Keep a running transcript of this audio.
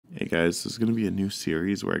guys, this is going to be a new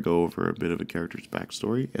series where I go over a bit of a character's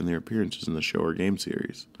backstory and their appearances in the show or game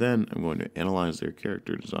series. Then I'm going to analyze their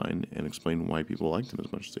character design and explain why people like them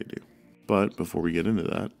as much as they do. But before we get into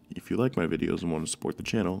that, if you like my videos and want to support the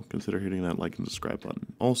channel, consider hitting that like and subscribe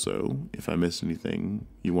button. Also, if I missed anything,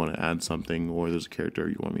 you want to add something, or there's a character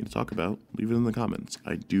you want me to talk about, leave it in the comments.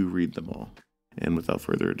 I do read them all. And without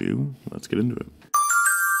further ado, let's get into it.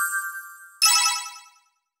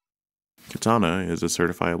 Kitana is a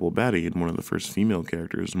certifiable baddie and one of the first female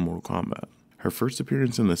characters in Mortal Kombat. Her first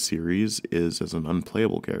appearance in the series is as an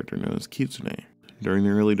unplayable character known as Kitana. During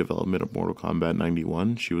the early development of Mortal Kombat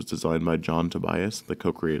 91, she was designed by John Tobias, the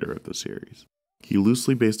co-creator of the series. He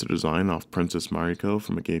loosely based the design off Princess Mariko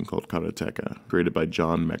from a game called Karateka, created by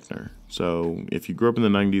John Mechner. So, if you grew up in the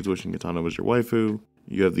 90s wishing Kitana was your waifu,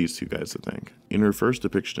 you have these two guys to thank. In her first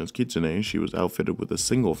depiction as Kitsune, she was outfitted with a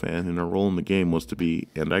single fan, and her role in the game was to be,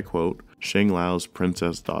 and I quote, Shang Lao's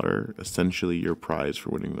princess daughter, essentially your prize for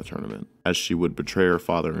winning the tournament, as she would betray her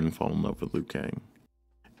father and fall in love with Liu Kang.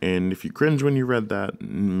 And if you cringe when you read that,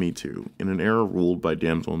 me too. In an era ruled by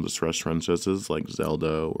damsel in distress princesses like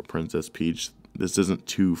Zelda or Princess Peach, this isn't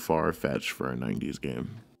too far-fetched for a 90s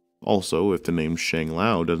game. Also, if the name Shang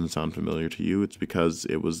Lao doesn't sound familiar to you, it's because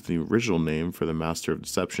it was the original name for the Master of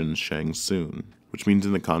Deception, Shang Tsung, which means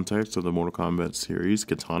in the context of the Mortal Kombat series,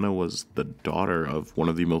 Kitana was the daughter of one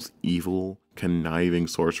of the most evil, conniving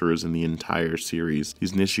sorcerers in the entire series.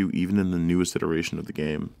 He's an issue even in the newest iteration of the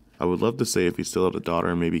game. I would love to say if he still had a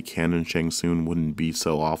daughter, maybe canon Shang Tsung wouldn't be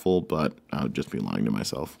so awful, but I would just be lying to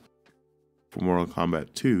myself. For Mortal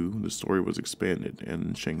Kombat 2, the story was expanded,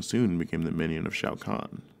 and Shang Tsung became the minion of Shao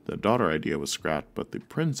Kahn. The daughter idea was scrapped, but the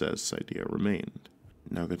princess idea remained.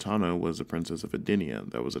 Now Kitana was a princess of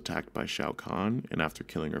Edenia that was attacked by Shao Kahn, and after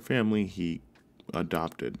killing her family, he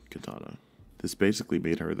adopted Kitana. This basically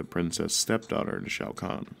made her the princess stepdaughter to Shao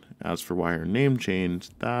Kahn. As for why her name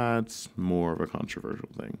changed, that's more of a controversial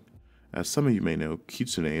thing. As some of you may know,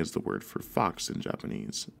 Kitsune is the word for fox in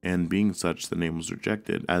Japanese, and being such, the name was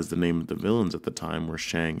rejected, as the name of the villains at the time were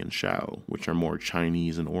Shang and Shao, which are more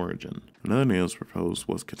Chinese in origin. Another name was proposed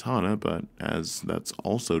was Kitana, but as that's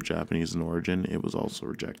also Japanese in origin, it was also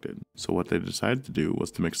rejected. So what they decided to do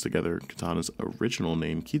was to mix together Kitana's original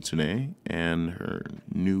name Kitsune and her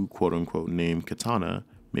new quote-unquote name Kitana,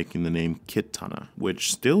 making the name Kitana, which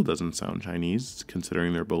still doesn't sound Chinese,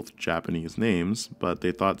 considering they're both Japanese names, but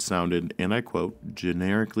they thought sounded, and I quote,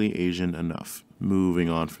 generically Asian enough. Moving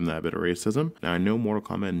on from that bit of racism. Now I know Mortal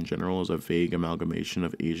Kombat in general is a vague amalgamation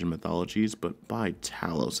of Asian mythologies, but by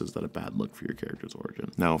Talos is that a bad look for your character's origin.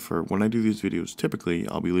 Now for when I do these videos, typically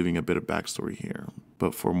I'll be leaving a bit of backstory here.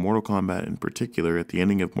 But for Mortal Kombat in particular, at the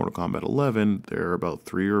ending of Mortal Kombat 11, there are about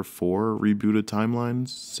 3 or 4 rebooted timelines,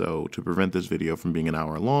 so to prevent this video from being an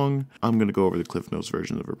hour long, I'm going to go over the Cliff Notes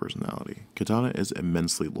version of her personality. Kitana is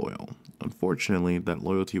immensely loyal. Unfortunately, that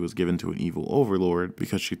loyalty was given to an evil overlord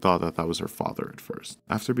because she thought that was her father at first.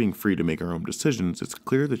 After being free to make her own decisions, it's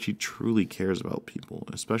clear that she truly cares about people,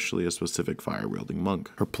 especially a specific fire-wielding monk.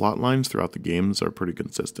 Her plot lines throughout the games are pretty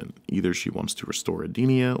consistent. Either she wants to restore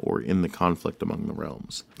Edenia or end the conflict among the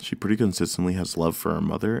realms. She pretty consistently has love for her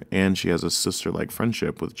mother, and she has a sister-like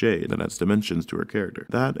friendship with Jade that adds dimensions to her character.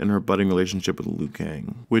 That and her budding relationship with Liu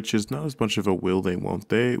Kang, which is not as much of a will they won't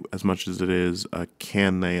they as much as it is a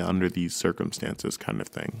can they under these circumstances kind of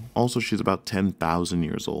thing. Also, she's about 10,000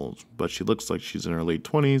 years old, but she looks like she's in her late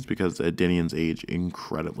 20s because the Edenians age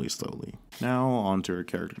incredibly slowly. Now on to her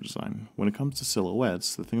character design. When it comes to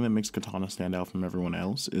silhouettes, the thing that makes Kitana stand out from everyone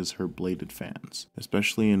else is her bladed fans,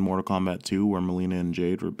 especially in Mortal Kombat 2 where Mileena and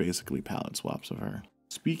Jade were basically palette swaps of her.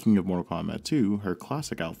 Speaking of Mortal Kombat 2, her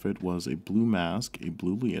classic outfit was a blue mask, a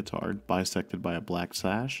blue leotard, bisected by a black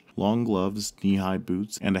sash, long gloves, knee-high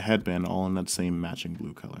boots, and a headband all in that same matching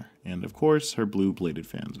blue color. And of course, her blue bladed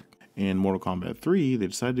fans. In Mortal Kombat 3, they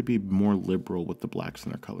decided to be more liberal with the blacks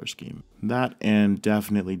in their color scheme. That and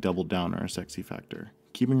definitely doubled down on her sexy factor,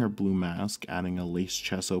 keeping her blue mask, adding a lace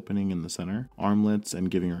chest opening in the center, armlets,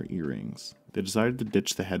 and giving her earrings. They decided to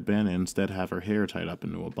ditch the headband and instead have her hair tied up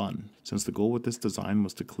into a bun. Since the goal with this design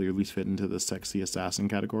was to clearly fit into the sexy assassin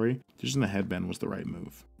category, ditching the headband was the right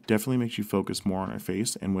move. Definitely makes you focus more on her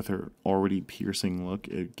face, and with her already piercing look,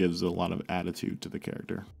 it gives a lot of attitude to the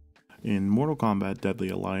character. In Mortal Kombat Deadly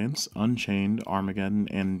Alliance, Unchained, Armageddon,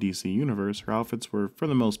 and DC Universe, her outfits were for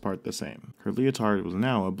the most part the same. Her leotard was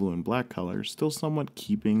now a blue and black color, still somewhat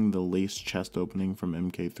keeping the lace chest opening from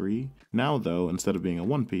MK3. Now though, instead of being a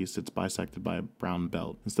one piece, it's bisected by a brown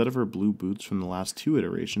belt. Instead of her blue boots from the last 2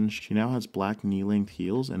 iterations, she now has black knee-length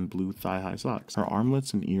heels and blue thigh-high socks. Her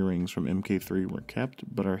armlets and earrings from MK3 were kept,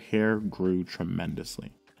 but her hair grew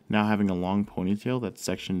tremendously. now having a long ponytail that's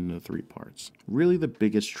sectioned into 3 parts. Really the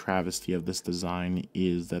biggest travesty of this design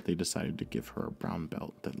is that they decided to give her a brown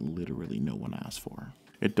belt that literally no one asked for.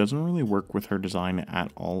 It doesn't really work with her design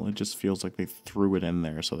at all, it just feels like they threw it in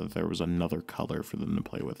there so that there was another color for them to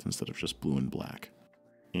play with instead of just blue and black.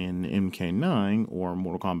 In MK9, or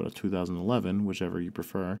Mortal Kombat of 2011, whichever you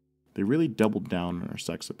prefer, they really doubled down on her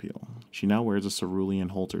sex appeal. She now wears a cerulean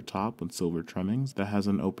halter top with silver trimmings that has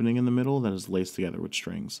an opening in the middle that is laced together with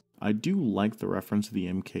strings. I do like the reference to the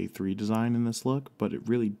MK3 design in this look, but it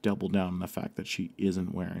really doubled down on the fact that she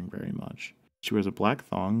isn't wearing very much. She wears a black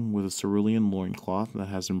thong with a cerulean loincloth that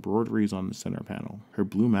has embroideries on the center panel. Her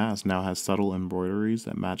blue mask now has subtle embroideries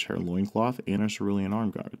that match her loincloth and her cerulean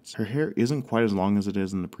arm guards. Her hair isn't quite as long as it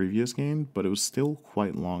is in the previous game, but it was still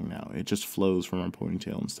quite long now. It just flows from her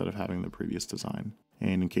ponytail instead of having the previous design.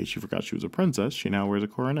 And in case you forgot she was a princess, she now wears a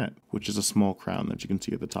coronet, which is a small crown that you can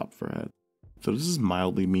see at the top of her head. So this is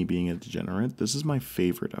mildly me being a degenerate. This is my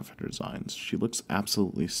favorite of her designs. She looks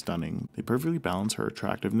absolutely stunning. They perfectly balance her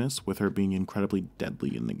attractiveness with her being incredibly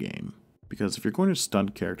deadly in the game. Because if you're going to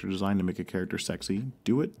stunt character design to make a character sexy,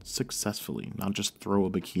 do it successfully, not just throw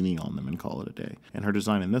a bikini on them and call it a day. And her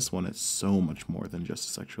design in this one is so much more than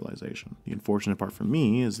just a sexualization. The unfortunate part for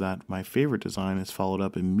me is that my favorite design is followed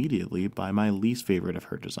up immediately by my least favorite of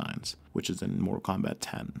her designs, which is in Mortal Kombat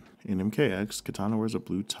 10. In MKX, Kitana wears a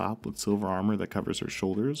blue top with silver armor that covers her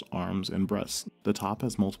shoulders, arms, and breasts. The top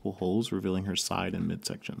has multiple holes revealing her side and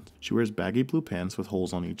midsections. She wears baggy blue pants with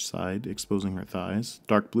holes on each side, exposing her thighs,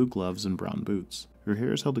 dark blue gloves, and brown boots. Her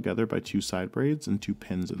hair is held together by 2 side braids and 2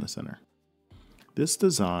 pins in the center. This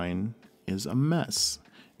design is a mess.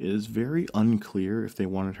 It is very unclear if they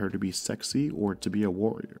wanted her to be sexy or to be a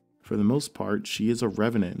warrior. For the most part, she is a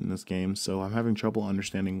revenant in this game, so I'm having trouble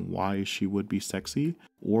understanding why she would be sexy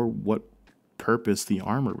or what purpose the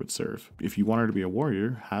armor would serve. If you want her to be a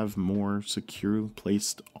warrior, have more secure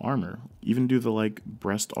placed armor. Even do the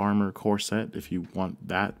breast armor corset if you want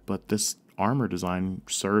that, but this armor design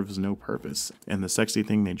serves no purpose, and the sexy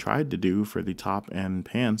thing they tried to do for the top and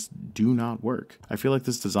pants do not work. I feel like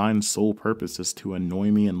this design's sole purpose is to annoy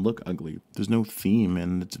me and look ugly. There's no theme,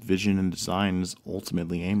 and its vision and design is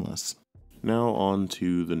ultimately aimless. Now on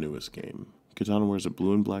to the newest game. Kitana wears a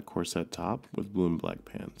blue and black corset top with blue and black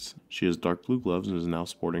pants. She has dark blue gloves and is now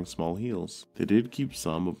sporting small heels. They did keep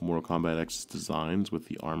some of Mortal Kombat X's designs with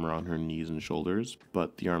the armor on her knees and shoulders,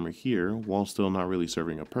 but the armor here, while still not really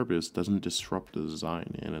serving a purpose, doesn't disrupt the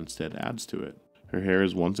design and instead adds to it. Her hair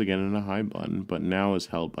is once again in a high bun, but now is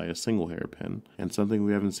held by a single hairpin, and something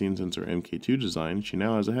we haven't seen since her MK2 design, she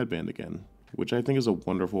now has a headband again, which I think is a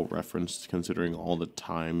wonderful reference considering all the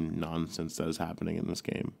time nonsense that is happening in this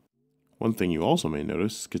game. One thing you also may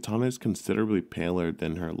notice, Kitana is considerably paler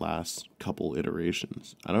than her last couple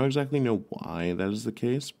iterations. I don't exactly know why that is the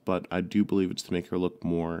case, but I do believe it's to make her look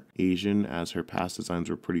more Asian, as her past designs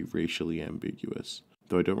were pretty racially ambiguous.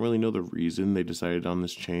 Though I don't really know the reason they decided on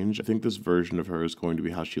this change, I think this version of her is going to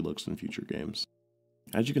be how she looks in future games.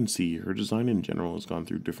 As you can see, her design in general has gone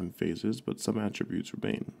through different phases, but some attributes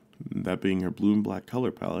remain. That being her blue and black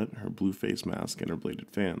color palette, her blue face mask, and her bladed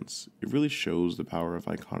fans. It really shows the power of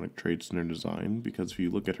iconic traits in her design, because if you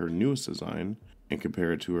look at her newest design and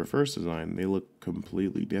compare it to her first design, they look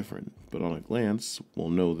completely different, but on a glance, we'll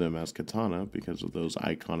know them as Kitana because of those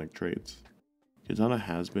iconic traits. Kitana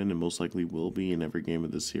has been and most likely will be in every game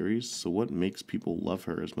of this series, so what makes people love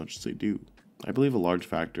her as much as they do? I believe a large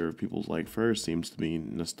factor of people's like for her seems to be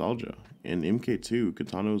nostalgia. In MK2,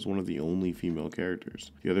 Kitana was one of the only female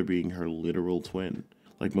characters, the other being her literal twin.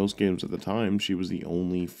 Like most games at the time, she was the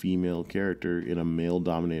only female character in a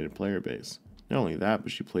male-dominated player base. Not only that,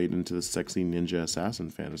 but she played into the sexy ninja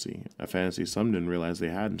assassin fantasy, a fantasy some didn't realize they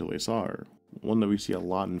had until they saw her. One that we see a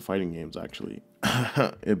lot in fighting games actually.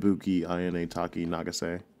 Ibuki, Ayane, Taki,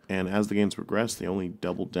 Nagase. And as the games progressed, they only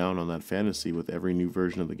doubled down on that fantasy with every new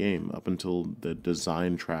version of the game, up until the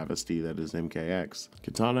design travesty that is MKX.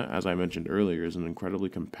 Kitana, as I mentioned earlier, is an incredibly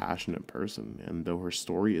compassionate person, and though her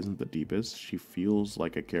story isn't the deepest, she feels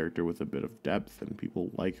like a character with a bit of depth, and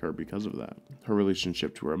people like her because of that. Her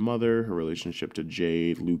relationship to her mother, her relationship to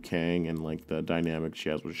Jade, Liu Kang, and the dynamic she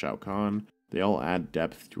has with Shao Kahn, they all add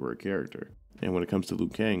depth to her character. And when it comes to Liu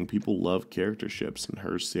Kang, people love character ships, and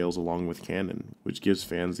hers sails along with canon, which gives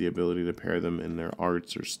fans the ability to pair them in their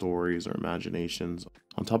arts or stories or imaginations.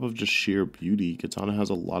 On top of just sheer beauty, Kitana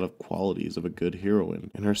has a lot of qualities of a good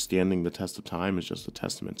heroine, and her standing the test of time is just a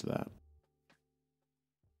testament to that.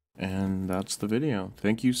 And that's the video.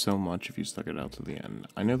 Thank you so much if you stuck it out to the end.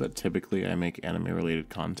 I know that typically I make anime related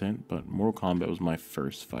content, but Mortal Kombat was my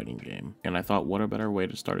first fighting game. And I thought what a better way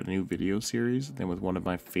to start a new video series than with one of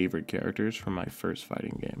my favorite characters from my first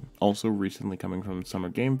fighting game. Also recently coming from Summer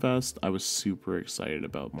Game Fest, I was super excited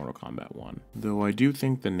about Mortal Kombat 1. Though I do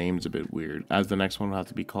think the name's a bit weird, as the next one will have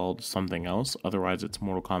to be called something else, otherwise it's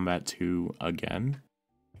Mortal Kombat 2 again.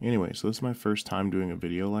 Anyway, so this is my first time doing a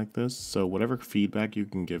video like this, so whatever feedback you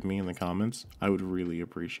can give me in the comments, I would really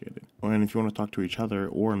appreciate it. And if you want to talk to each other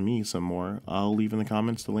or me some more, I'll leave in the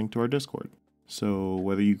comments the link to our Discord. So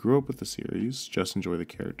whether you grew up with the series, just enjoy the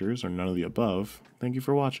characters, or none of the above, thank you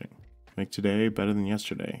for watching. Make today better than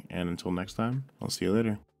yesterday, and until next time, I'll see you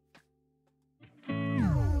later.